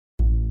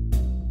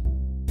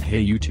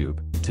Hey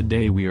YouTube,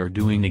 today we are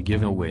doing a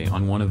giveaway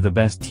on one of the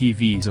best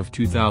TVs of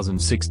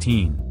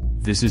 2016.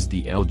 This is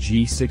the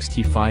LG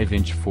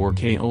 65-inch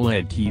 4K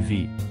OLED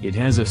TV. It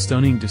has a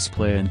stunning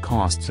display and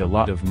costs a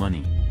lot of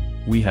money.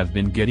 We have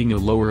been getting a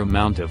lower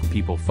amount of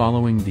people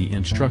following the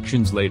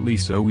instructions lately,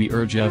 so we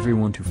urge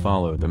everyone to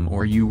follow them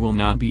or you will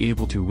not be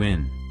able to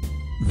win.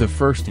 The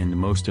first and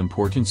most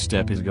important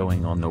step is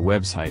going on the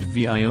website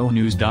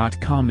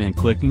vionews.com and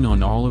clicking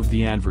on all of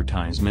the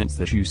advertisements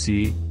that you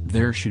see.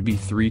 There should be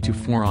 3 to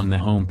 4 on the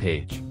home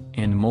page,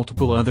 and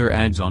multiple other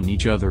ads on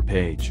each other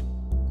page.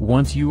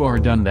 Once you are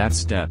done that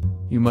step,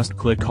 you must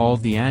click all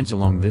the ads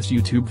along this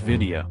YouTube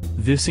video.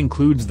 This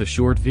includes the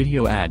short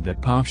video ad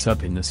that pops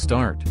up in the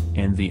start,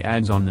 and the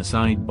ads on the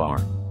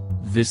sidebar.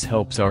 This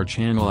helps our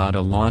channel out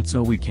a lot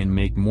so we can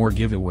make more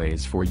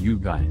giveaways for you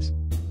guys.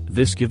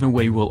 This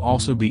giveaway will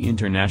also be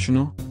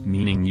international,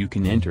 meaning you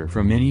can enter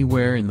from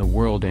anywhere in the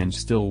world and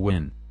still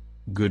win.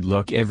 Good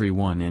luck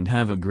everyone and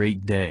have a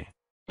great day.